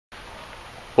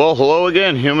Well, hello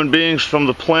again, human beings from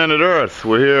the planet Earth.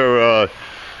 We're here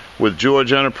with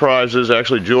George Enterprises.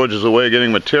 Actually, George is away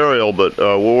getting material, but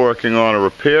we're working on a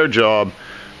repair job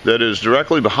that is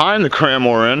directly behind the cram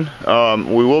we're in.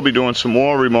 We will be doing some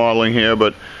more remodeling here,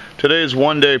 but today's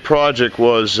one-day project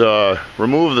was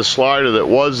remove the slider that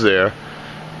was there.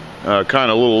 Kind of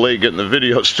a little late getting the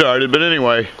video started, but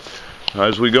anyway,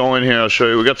 as we go in here, I'll show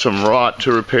you. We got some rot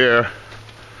to repair.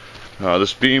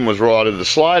 This beam was rotted. The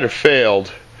slider failed.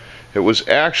 It was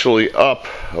actually up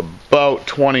about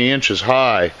 20 inches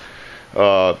high.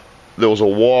 There was a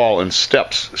wall and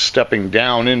steps stepping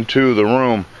down into the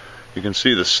room. You can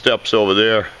see the steps over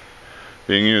there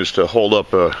being used to hold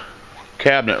up a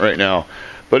cabinet right now.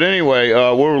 But anyway,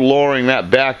 we're lowering that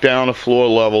back down to floor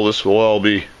level. This will all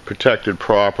be protected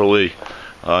properly.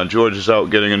 George is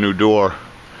out getting a new door.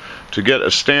 To get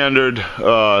a standard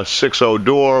 6.0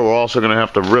 door, we're also going to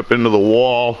have to rip into the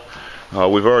wall.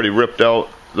 We've already ripped out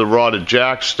the rotted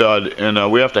jack stud, and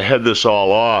we have to head this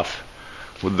all off.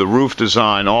 With the roof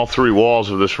design, all three walls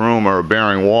of this room are a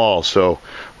bearing wall, so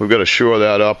we've got to shore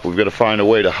that up. We've got to find a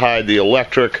way to hide the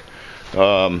electric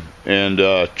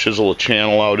and chisel a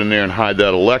channel out in there and hide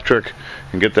that electric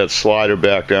and get that slider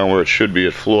back down where it should be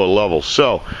at floor level.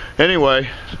 So anyway,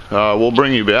 we'll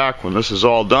bring you back when this is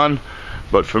all done.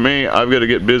 But for me, I've got to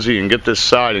get busy and get this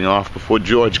siding off before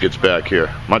George gets back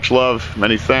here. Much love,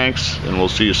 many thanks, and we'll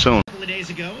see you soon.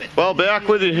 Well, back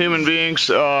with you, human beings.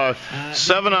 7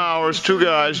 hours, two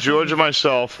guys, George and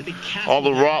myself. All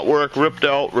the rot work ripped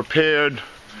out, repaired,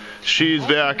 sheathed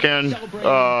back in,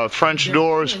 French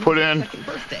doors put in.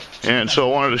 And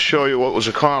so I wanted to show you what was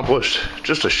accomplished.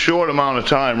 Just a short amount of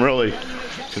time, really,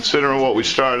 considering what we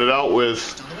started out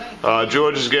with.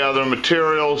 George is gathering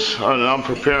materials, and I'm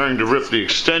preparing to rip the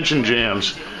extension jambs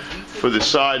for the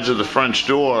sides of the French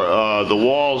door. The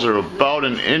walls are about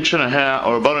an inch and a half,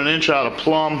 or about an inch out of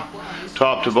plumb,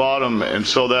 top to bottom, and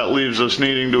so that leaves us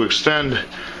needing to extend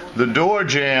the door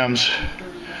jambs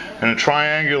in a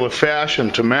triangular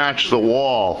fashion to match the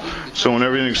wall. So when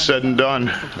everything's said and done,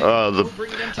 the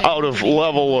out of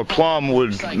level or plumb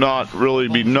would not really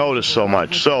be noticed so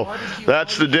much. So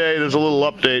that's the day. There's a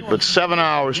little update, but 7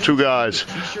 hours, two guys,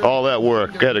 all that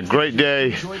work. Had a great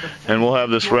day, and we'll have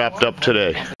this wrapped up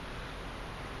today.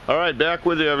 All right, back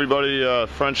with you, everybody.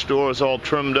 French door is all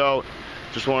trimmed out.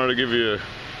 Just wanted to give you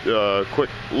a quick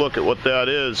look at what that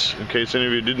is, in case any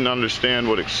of you didn't understand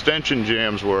what extension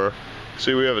jambs were.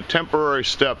 See, we have a temporary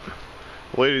step.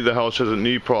 The lady of the house has a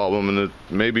knee problem, and there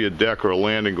may be a deck or a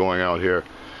landing going out here.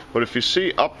 But if you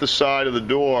see up the side of the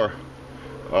door,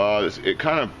 it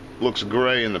kind of looks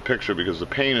gray in the picture because the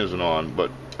paint isn't on,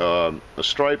 but a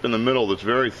stripe in the middle that's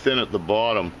very thin at the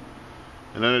bottom,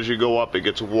 and then as you go up it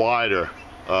gets wider.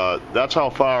 That's how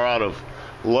far out of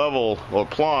level or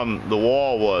plumb the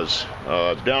wall was.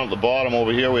 Down at the bottom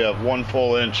over here we have 1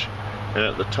 full inch, and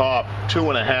at the top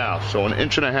 2.5, so an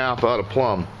inch and a half out of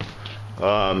plumb,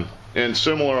 and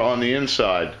similar on the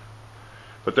inside.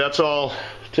 But that's all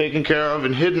taken care of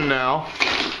and hidden now.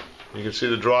 You can see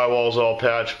the drywall's all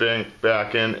patched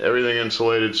back in, everything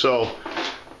insulated. So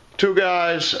two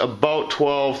guys, about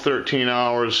 12-13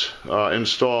 hours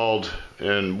installed,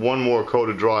 and one more coat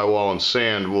of drywall and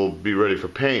sand will be ready for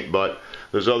paint. But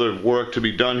there's other work to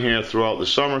be done here throughout the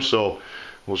summer, so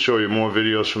we'll show you more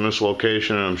videos from this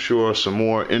location, and I'm sure some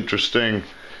more interesting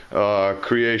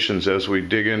creations as we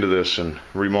dig into this and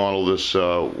remodel this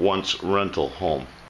once rental home.